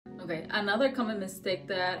Okay, another common mistake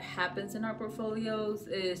that happens in our portfolios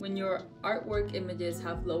is when your artwork images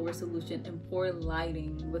have low resolution and poor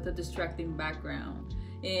lighting with a distracting background.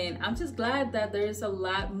 And I'm just glad that there's a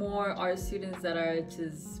lot more art students that are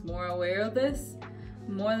just more aware of this,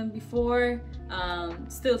 more than before.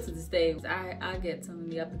 Still to this day, I get some of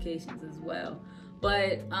the applications as well.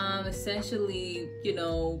 But essentially, you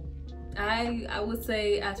know, I would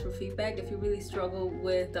say ask for feedback. If you really struggle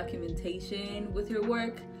with documentation with your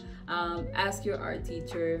work, ask your art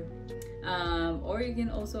teacher, or you can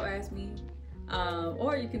also ask me,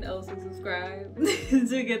 or you can also subscribe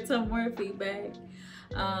to get some more feedback.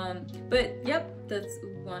 But yep, that's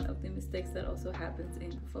one of the mistakes that also happens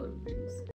in portfolio reviews.